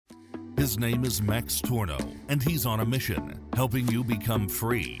His name is Max Tornow, and he's on a mission, helping you become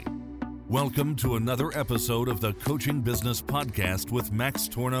free. Welcome to another episode of the Coaching Business Podcast with Max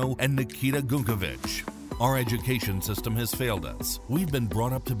Tornow and Nikita Gunkovic. Our education system has failed us. We've been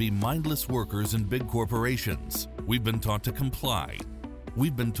brought up to be mindless workers in big corporations. We've been taught to comply.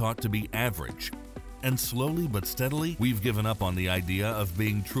 We've been taught to be average. And slowly but steadily, we've given up on the idea of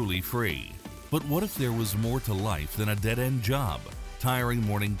being truly free. But what if there was more to life than a dead-end job, tiring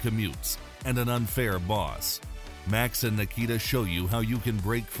morning commutes, and an unfair boss? Max and Nikita show you how you can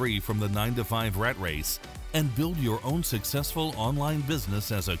break free from the 9-to-5 rat race and build your own successful online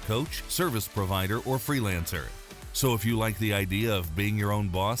business as a coach, service provider, or freelancer. So if you like the idea of being your own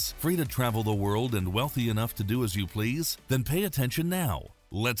boss, free to travel the world, and wealthy enough to do as you please, then pay attention now.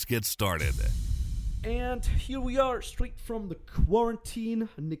 Let's get started. And here we are, straight from the quarantine.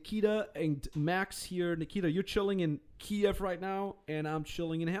 Nikita and Max here. Nikita, you're chilling in Kiev right now, and I'm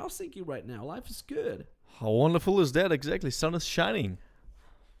chilling in Helsinki right now. Life is good. How wonderful is that? Exactly. Sun is shining.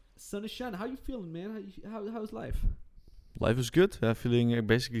 Sun is shining. How you feeling, man? How's life? Life is good. Feeling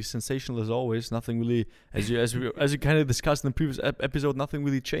basically sensational as always. Nothing really, as you kind of discussed in the previous episode, nothing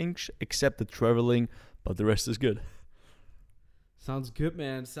really changed except the traveling, but the rest is good. Sounds good,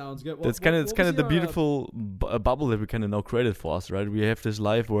 man. Sounds good. That's kind of the beautiful bubble that we kind of now created for us, right? We have this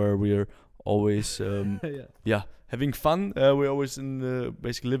life where we are always, having fun. We're always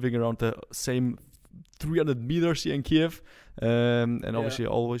basically living around the same 300 meters here in Kiev, and obviously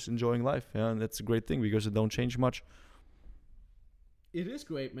always enjoying life. Yeah, and that's a great thing because it don't change much. It is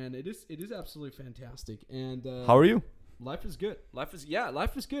great, man. It is absolutely fantastic. And how are you? Life is good. Life is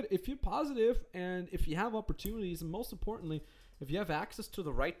good. If you're positive and if you have opportunities, and most importantly, if you have access to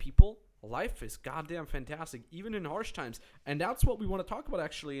the right people, life is goddamn fantastic, even in harsh times. And that's what we want to talk about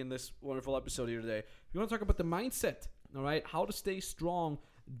actually in this wonderful episode here today. We want to talk about the mindset, all right? How to stay strong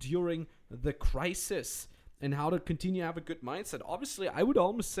during the crisis and how to continue to have a good mindset. Obviously, I would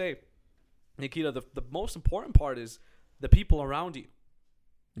almost say, Nikita, the most important part is the people around you.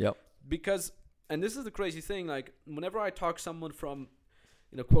 Yep. Because, and this is the crazy thing, like whenever I talk to someone from,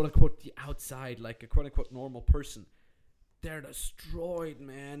 quote unquote, the outside, like a quote unquote normal person, they're destroyed,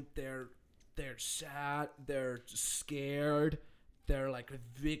 man. They're sad. They're scared. They're like a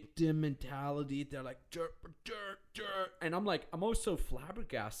victim mentality. They're like dirt. And I'm also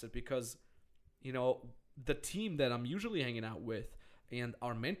flabbergasted because, the team that I'm usually hanging out with and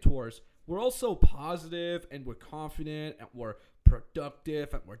our mentors, we're all so positive and we're confident and we're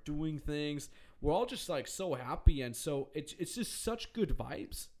productive and we're doing things. We're all just like so happy, and so it's just such good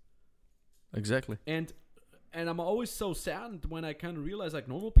vibes. Exactly. And I'm always so saddened when I kind of realize like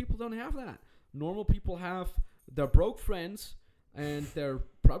normal people don't have that. Normal people have their broke friends and they're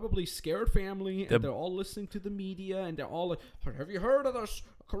probably scared family, and they're all listening to the media, and they're all like, have you heard of this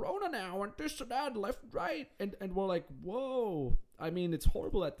corona now and this and that, left, right? And we're like, whoa. I mean, it's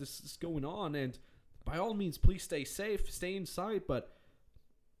horrible that this is going on, and by all means, please stay safe, stay inside, but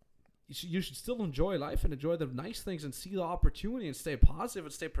you should still enjoy life and enjoy the nice things and see the opportunity and stay positive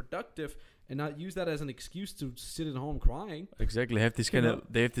and stay productive and not use that as an excuse to sit at home crying. Exactly.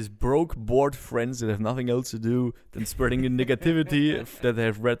 They have these broke, bored friends that have nothing else to do than spreading the negativity that they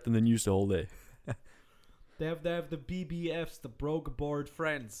have read in the news the whole day. They have the BBFs, the broke, bored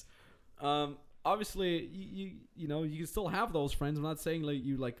friends. Obviously, you can still have those friends. I'm not saying like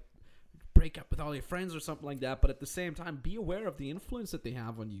you like break up with all your friends or something like that, but at the same time, be aware of the influence that they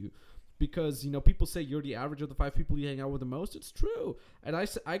have on you. Because, people say you're the average of the 5 people you hang out with the most. It's true. And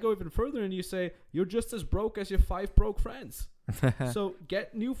I go even further and you say you're just as broke as your 5 broke friends. So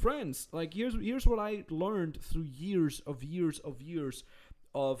get new friends. Like here's what I learned through years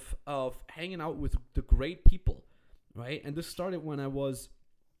of hanging out with the great people, right? And this started when I was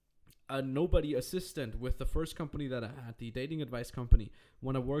a nobody assistant with the first company that I had, the dating advice company.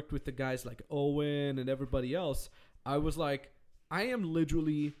 When I worked with the guys like Owen and everybody else, I was like, I am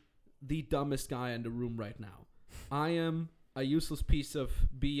literally the dumbest guy in the room right now. I am a useless piece of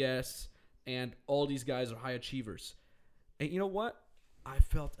BS, and all these guys are high achievers. And you know what? I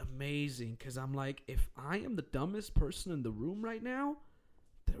felt amazing because I'm like, if I am the dumbest person in the room right now,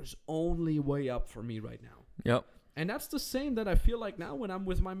 there's only way up for me right now. Yep. And that's the same that I feel like now when I'm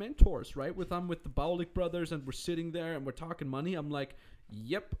with my mentors, right? I'm with the Baulik brothers and we're sitting there and we're talking money. I'm like,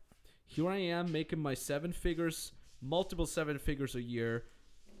 yep, here I am making my 7 figures, multiple 7 figures a year.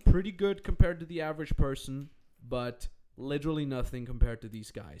 Pretty good compared to the average person, but literally nothing compared to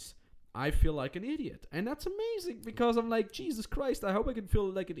these guys. I feel like an idiot. And that's amazing because I'm like, Jesus Christ, I hope I can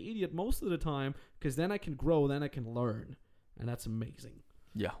feel like an idiot most of the time because then I can grow, then I can learn. And that's amazing.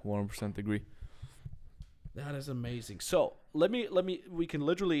 Yeah, 100% agree. That is amazing. So we can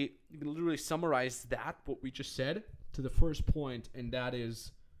literally summarize that, what we just said, to the first point, and that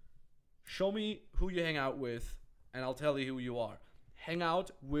is, show me who you hang out with, and I'll tell you who you are. Hang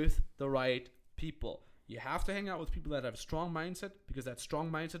out with the right people. You have to hang out with people that have a strong mindset, because that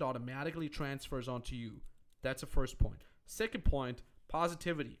strong mindset automatically transfers onto you. That's the first point. Second point,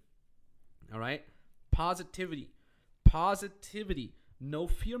 positivity. All right? Positivity. No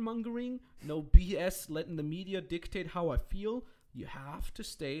fear-mongering, no BS letting the media dictate how I feel. You have to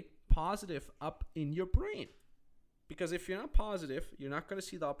stay positive up in your brain. Because if you're not positive, you're not going to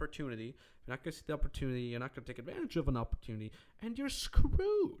see the opportunity. If you're not going to see the opportunity, you're not going to take advantage of an opportunity, and you're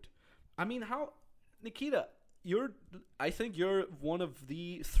screwed. I mean, Nikita, I think you're one of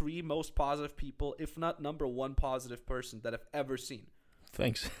the 3 most positive people, if not number 1 positive person that I've ever seen.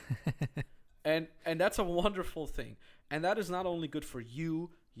 Thanks. And that's a wonderful thing. And that is not only good for you,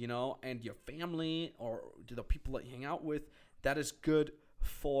 and your family or the people that you hang out with. That is good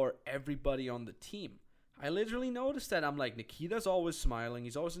for everybody on the team. I literally noticed that. I'm like, Nikita's always smiling.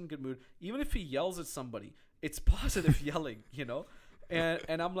 He's always in a good mood. Even if he yells at somebody, it's positive yelling,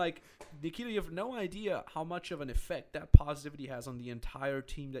 And I'm like, Nikita, you have no idea how much of an effect that positivity has on the entire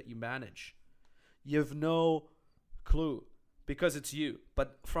team that you manage. You have no clue, because it's you.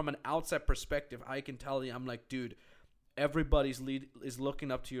 But from an outside perspective, I can tell you, I'm like, dude, everybody's is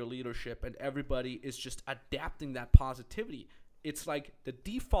looking up to your leadership, and everybody is just adapting that positivity. It's like the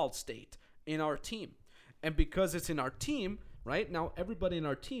default state in our team. And because it's in our team, right, now everybody in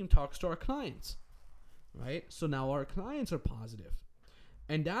our team talks to our clients, right? So now our clients are positive.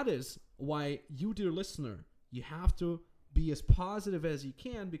 And that is why you, dear listener, you have to be as positive as you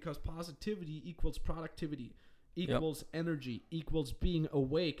can, because positivity equals productivity, equals energy, equals being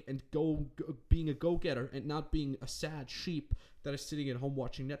awake and being a go-getter, and not being a sad sheep that is sitting at home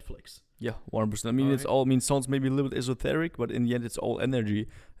watching Netflix. Yeah, 100%. I mean, sounds maybe a little bit esoteric, but in the end, it's all energy.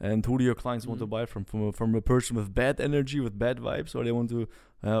 And who do your clients want to buy from? From a person with bad energy, with bad vibes, or they want to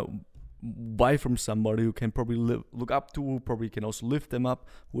buy from somebody who can probably look up to, who probably can also lift them up,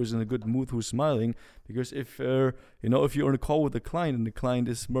 who is in a good mood, who's smiling. Because if you're on a call with a client, and the client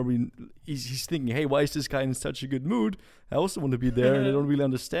is probably he's thinking, hey, why is this guy in such a good mood? I also want to be there, and they don't really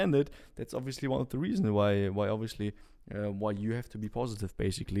understand it. That's obviously one of the reasons why you have to be positive,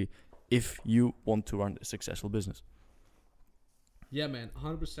 basically, if you want to run a successful business. Yeah, man,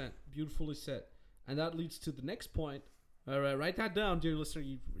 100%. Beautifully said. And that leads to the next point. All right, write that down, dear listener.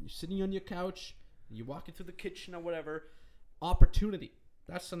 You're sitting on your couch, you walk into the kitchen or whatever. Opportunity.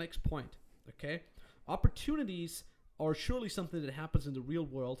 That's the next point, okay? Opportunities are surely something that happens in the real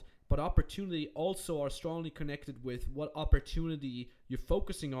world, but opportunity also are strongly connected with what opportunity you're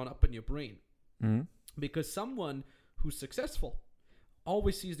focusing on up in your brain. Mm-hmm. Because someone who's successful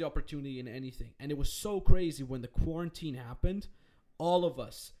always sees the opportunity in anything. And it was so crazy when the quarantine happened. All of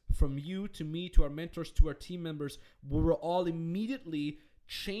us, from you to me to our mentors to our team members, we were all immediately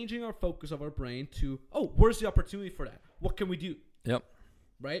changing our focus of our brain to, where's the opportunity for that? What can we do? Yep.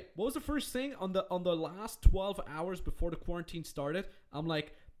 Right? What was the first thing on the last 12 hours before the quarantine started? I'm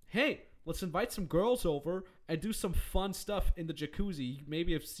like, hey, let's invite some girls over and do some fun stuff in the jacuzzi.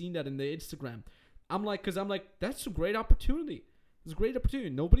 Maybe I've seen that in the Instagram. I'm like, that's a great opportunity. It's a great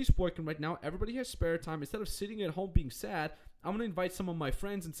opportunity. Nobody's working right now. Everybody has spare time. Instead of sitting at home being sad, I'm going to invite some of my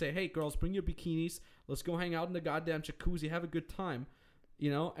friends and say, hey, girls, bring your bikinis. Let's go hang out in the goddamn jacuzzi. Have a good time.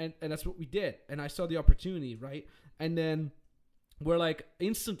 And that's what we did. And I saw the opportunity, right? And then we're like,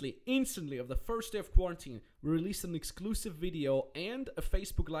 instantly, of the first day of quarantine, we released an exclusive video and a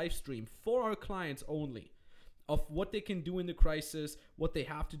Facebook live stream for our clients only, of what they can do in the crisis, what they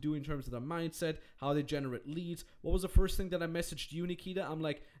have to do in terms of their mindset, how they generate leads. What was the first thing that I messaged you, Nikita? I'm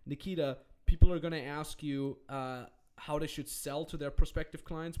like, Nikita, people are going to ask you how they should sell to their prospective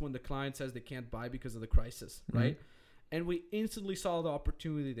clients when the client says they can't buy because of the crisis, right? And we instantly saw the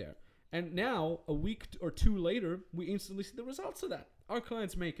opportunity there. And now, a week or two later, we instantly see the results of that. Our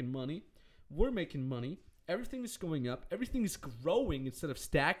client's making money. We're making money. Everything is going up. Everything is growing instead of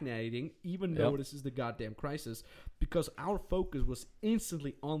stagnating, even though this is the goddamn crisis, because our focus was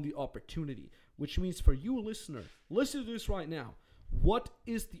instantly on the opportunity, which means for you, listener, listen to this right now. What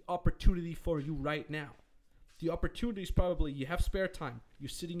is the opportunity for you right now? The opportunity is probably you have spare time. You're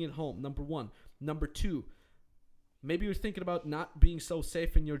sitting at home, number one. Number two, maybe you're thinking about not being so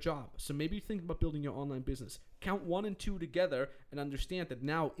safe in your job. So maybe you're thinking about building your online business. Count 1 and 2 together and understand that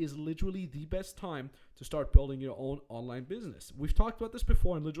now is literally the best time to start building your own online business. We've talked about this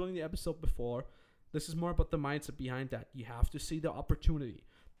before and literally in the episode before. This is more about the mindset behind that. You have to see the opportunity.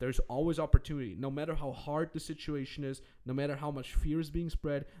 There's always opportunity. No matter how hard the situation is, no matter how much fear is being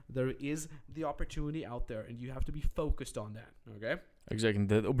spread, there is the opportunity out there, and you have to be focused on that. Okay? Exactly.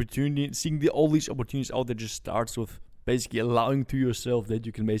 That opportunity, seeing all these opportunities out there, just starts with basically allowing to yourself that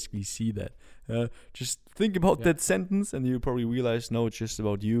you can basically see that. Just think about that sentence, and you probably realize, no, it's just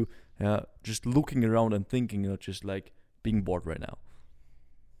about you. Just looking around and thinking, not just like being bored right now.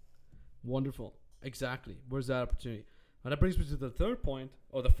 Wonderful. Exactly. Where's that opportunity? And that brings me to the third point,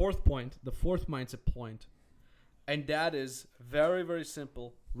 or the fourth point, the fourth mindset point. And that is very, very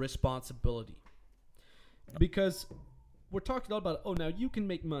simple: responsibility. Because we're talking a lot about, now you can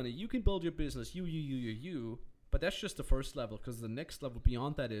make money, you can build your business, you. But that's just the first level, because the next level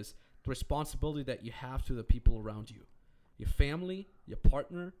beyond that is the responsibility that you have to the people around you. Your family, your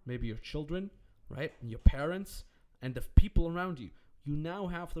partner, maybe your children, right? And your parents, and the people around you. You now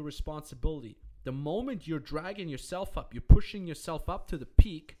have the responsibility. The moment you're dragging yourself up, you're pushing yourself up to the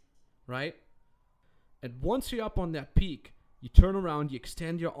peak, right? And once you're up on that peak, you turn around, you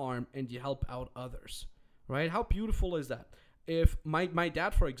extend your arm, and you help out others, right? How beautiful is that? If my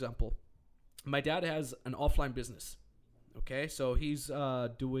dad, for example, my dad has an offline business, okay? So he's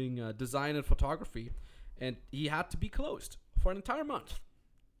doing design and photography, and he had to be closed for an entire month,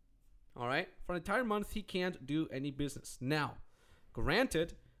 all right? For an entire month, he can't do any business. Now,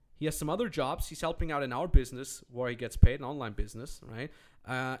 granted, he has some other jobs. He's helping out in our business where he gets paid, an online business, right?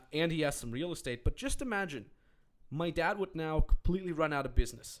 And he has some real estate. But just imagine, my dad would now completely run out of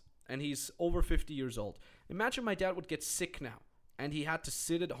business, and he's over 50 years old. Imagine my dad would get sick now, and he had to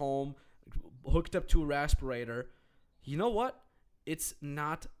sit at home, hooked up to a respirator. You know what? It's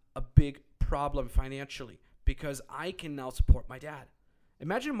not a big problem financially, because I can now support my dad.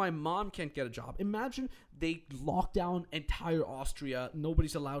 Imagine my mom can't get a job. Imagine they lock down entire Austria.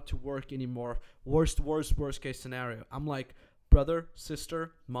 Nobody's allowed to work anymore. Worst case scenario. I'm like, brother,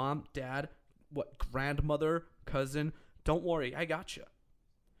 sister, mom, dad, grandmother, cousin, don't worry, I got you.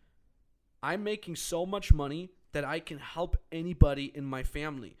 I'm making so much money that I can help anybody in my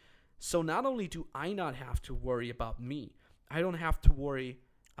family. So not only do I not have to worry about me, I don't have to worry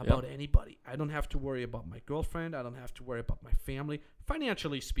about anybody. I don't have to worry about my girlfriend. I don't have to worry about my family,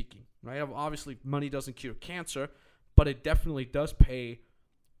 financially speaking, right? Obviously, money doesn't cure cancer, but it definitely does pay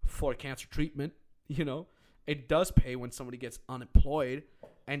for cancer treatment, It does pay when somebody gets unemployed,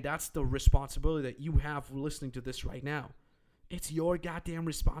 and that's the responsibility that you have listening to this right now. It's your goddamn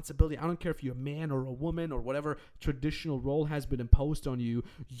responsibility. I don't care if you're a man or a woman or whatever traditional role has been imposed on you.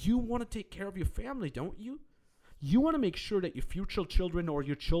 You want to take care of your family, don't you? You want to make sure that your future children or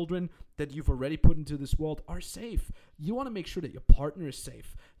your children that you've already put into this world are safe. You want to make sure that your partner is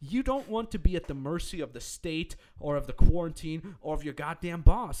safe. You don't want to be at the mercy of the state or of the quarantine or of your goddamn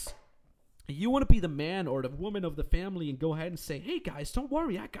boss. You want to be the man or the woman of the family and go ahead and say, hey guys, don't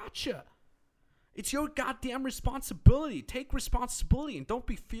worry, I got you. It's your goddamn responsibility. Take responsibility and don't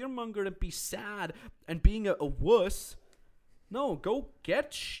be fearmongered and be sad and being a wuss. No, go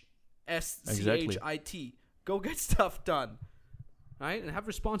get SCHIT. Go get stuff done, right? And have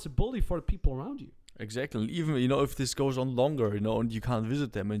responsibility for the people around you. Exactly. Even, if this goes on longer, and you can't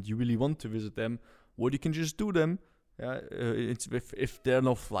visit them and you really want to visit them, what you can just do them. It's if there are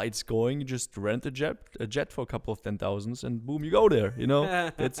no flights going, you just rent a jet for a couple of 10,000s and boom, you go there,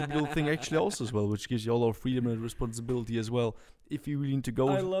 That's a little thing actually also as well, which gives you all our freedom and responsibility as well. If you really need to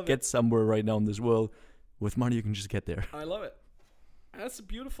go get somewhere right now in this world, with money you can just get there. I love it. That's a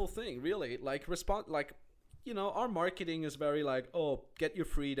beautiful thing, really. Our marketing is very get your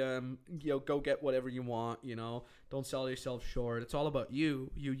freedom, go get whatever you want, don't sell yourself short. It's all about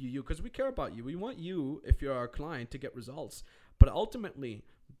you, because we care about you. We want you, if you're our client, to get results. But ultimately,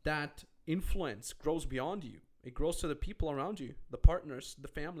 that influence grows beyond you. It grows to the people around you, the partners, the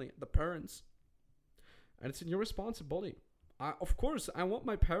family, the parents. And it's in your responsibility. Of course, I want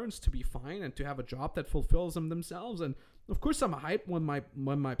my parents to be fine and to have a job that fulfills them themselves. And of course, I'm hyped when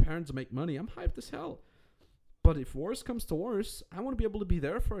my parents make money. I'm hyped as hell. But if worse comes to worse, I want to be able to be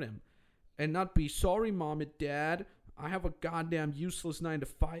there for them and not be, sorry, mom and dad, I have a goddamn useless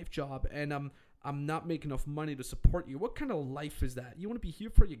 9-to-5 job and I'm not making enough money to support you. What kind of life is that? You want to be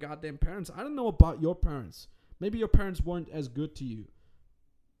here for your goddamn parents. I don't know about your parents. Maybe your parents weren't as good to you.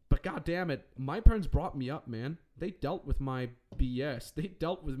 But goddamn it, my parents brought me up, man. They dealt with my BS. They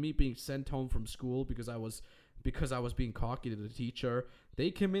dealt with me being sent home from school because I was being cocky to the teacher. They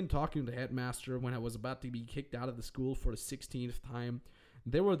came in talking to the headmaster when I was about to be kicked out of the school for the 16th time.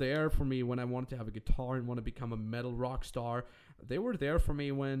 They were there for me when I wanted to have a guitar and want to become a metal rock star. They were there for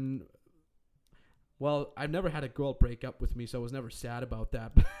me when Well, I've never had a girl break up with me, so I was never sad about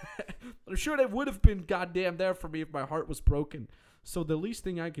that. But I'm sure they would have been goddamn there for me if my heart was broken. So the least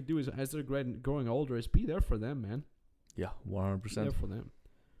thing I could do is, as they're growing older, is be there for them, man. Yeah, 100%. Be there for them.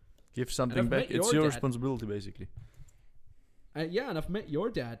 Give something back. It's your responsibility, basically. And I've met your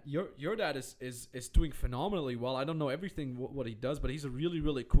dad. Your dad is doing phenomenally well. I don't know everything what he does, but he's a really,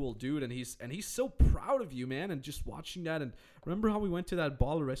 really cool dude, and he's so proud of you, man. And just watching that, and remember how we went to that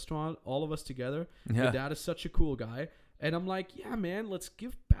baller restaurant, all of us together? Yeah. Your dad is such a cool guy, and I'm like, yeah, man, let's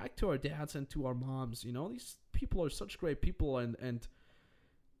give back to our dads and to our moms. You know, these people are such great people, and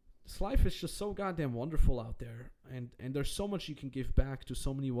this life is just so goddamn wonderful out there, and there's so much you can give back to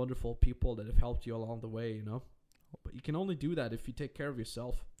so many wonderful people that have helped you along the way, you know. But you can only do that if you take care of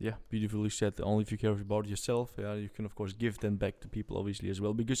yourself. Yeah, beautifully said. Only if you care about yourself. Yeah, you can of course give them back to people, obviously, as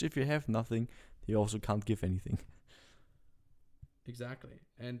well. Because if you have nothing, you also can't give anything. Exactly.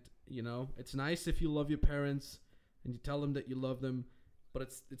 And you know, it's nice if you love your parents and you tell them that you love them. But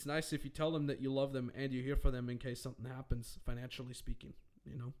it's nice if you tell them that you love them and you're here for them in case something happens, financially speaking.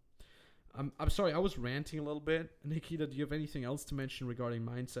 You know. I'm sorry, I was ranting a little bit. Nikita, do you have anything else to mention regarding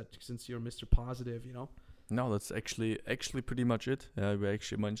mindset? Since you're Mr. Positive, you know. No, that's actually pretty much it. We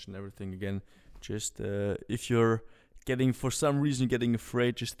actually mentioned everything again. Just if you're for some reason getting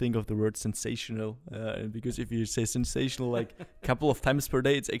afraid, just think of the word sensational. Because if you say sensational like a couple of times per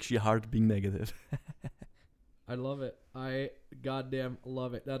day, it's actually hard being negative. I love it. I goddamn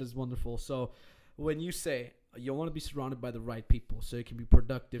love it. That is wonderful. So when you say you want to be surrounded by the right people so you can be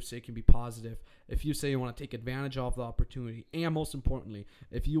productive, so you can be positive, if you say you want to take advantage of the opportunity, and most importantly,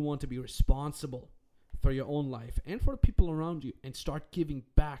 if you want to be responsible for your own life and for the people around you and start giving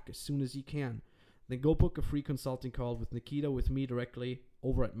back as soon as you can, then go book a free consulting call with Nikita, with me directly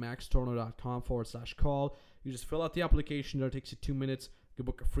over at maxtorno.com/call. You just fill out the application there. It takes you 2 minutes. You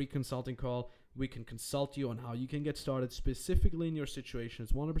book a free consulting call. We can consult you on how you can get started specifically in your situation.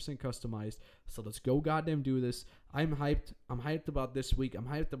 It's 100% customized. So let's go goddamn do this. I'm hyped. I'm hyped about this week. I'm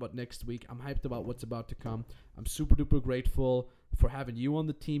hyped about next week. I'm hyped about what's about to come. I'm super duper grateful for having you on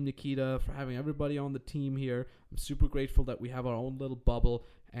the team, Nikita, for having everybody on the team here. I'm super grateful that we have our own little bubble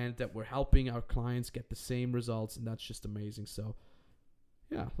and that we're helping our clients get the same results, and that's just amazing. So,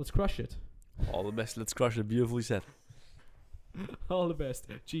 yeah, let's crush it. All the best. Let's crush it. Beautifully said. All the best.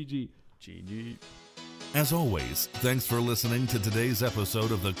 GG. GG. As always, thanks for listening to today's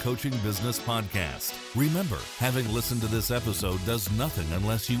episode of the Coaching Business Podcast. Remember, having listened to this episode does nothing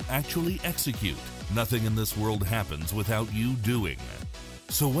unless you actually execute. Nothing in this world happens without you doing.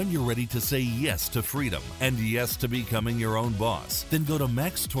 So when you're ready to say yes to freedom and yes to becoming your own boss, then go to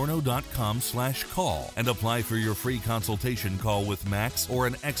maxtorno.com/call and apply for your free consultation call with Max or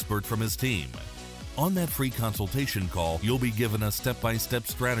an expert from his team. On that free consultation call, you'll be given a step-by-step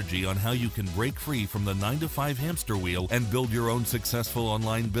strategy on how you can break free from the 9-to-5 hamster wheel and build your own successful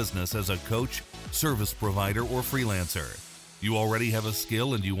online business as a coach, service provider, or freelancer. You already have a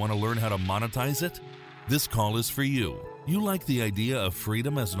skill and you want to learn how to monetize it? This call is for you. You like the idea of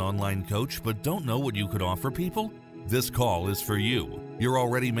freedom as an online coach but don't know what you could offer people? This call is for you. You're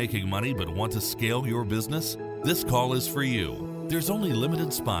already making money but want to scale your business? This call is for you. There's only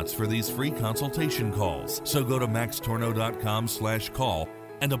limited spots for these free consultation calls, so go to maxtorno.com/call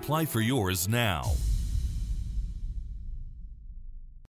and apply for yours now.